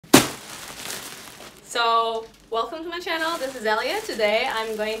So, welcome to my channel. This is Zelia. Today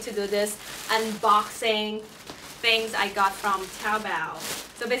I'm going to do this unboxing things I got from Taobao.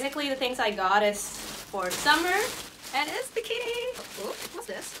 So basically the things I got is for summer and it's bikini. Ooh, what's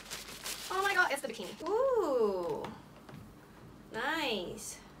this? Oh my god, it's the bikini. Ooh,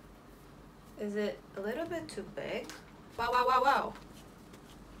 nice. Is it a little bit too big? Wow, wow, wow, wow.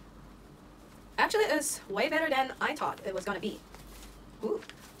 Actually, it's way better than I thought it was gonna be. Ooh,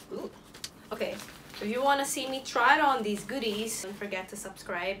 ooh. Okay, if you want to see me try it on these goodies, don't forget to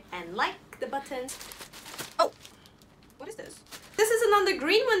subscribe and like the button. Oh, what is this? This is another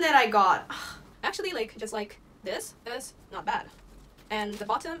green one that I got. Actually, like just like this is not bad, and the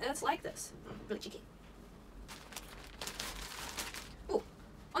bottom is like this. Really cheeky. Ooh,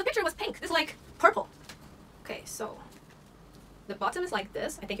 on the picture it was pink. This is like purple. Okay, so the bottom is like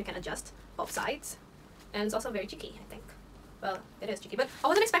this. I think you can adjust both sides, and it's also very cheeky, I think. Well, it is cheeky, but I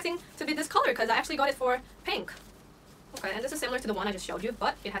wasn't expecting to be this color because I actually got it for pink. Okay, and this is similar to the one I just showed you,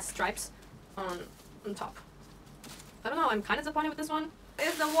 but it has stripes on top. I don't know, I'm kind of disappointed with this one.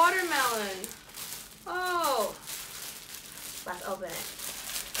 It's the watermelon. Oh, let's open it.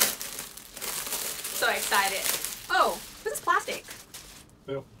 So excited. Oh, this is plastic.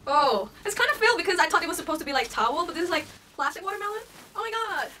 Filled. Oh, it's kind of filled because I thought it was supposed to be like towel, but this is like plastic watermelon. Oh my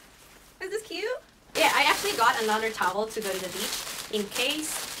god, is this cute? Yeah, I actually got another towel to go to the beach in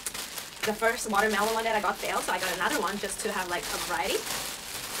case the first watermelon one that I got failed, so I got another one just to have like a variety.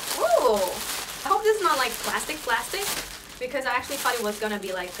 Ooh, I hope this is not like plastic because I actually thought it was gonna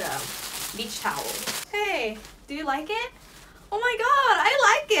be like a beach towel. Hey, do you like it? Oh my god, I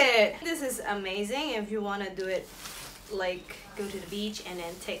like it! This is amazing if you want to do it like go to the beach and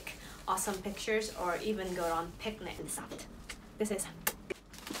then take awesome pictures or even go on picnic and stuff. This is...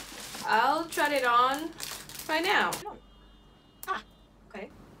 I'll try it on right now. Ah,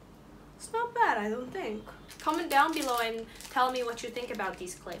 okay. It's not bad, I don't think. Comment down below and tell me what you think about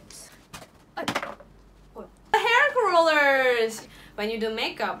these clips. Oh. The hair curlers! When you do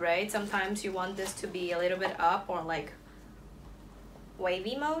makeup, right, sometimes you want this to be a little bit up or like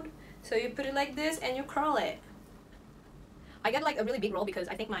wavy mode. So you put it like this and you curl it. I get like a really big roll because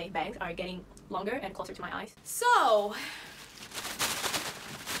I think my bangs are getting longer and closer to my eyes. So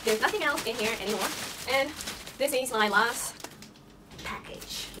there's nothing else in here anymore, and this is my last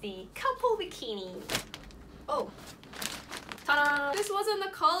package, the couple bikini. Oh, ta-da! This wasn't the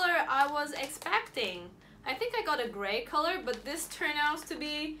color I was expecting. I think I got a gray color, but this turned out to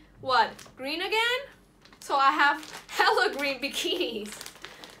be what, green again? So I have hella green bikinis.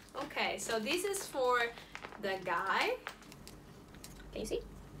 Okay, so this is for the guy. Can you see?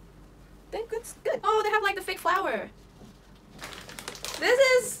 It's good. Oh, they have like the fake flower.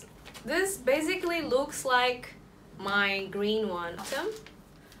 This basically looks like my green one.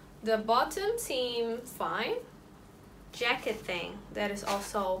 The bottom seems fine. Jacket thing that is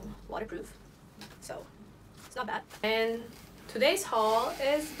also waterproof, so it's not bad. And today's haul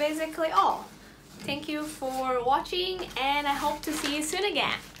is basically all. Thank you for watching and I hope to see you soon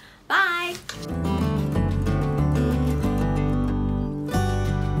again. Bye!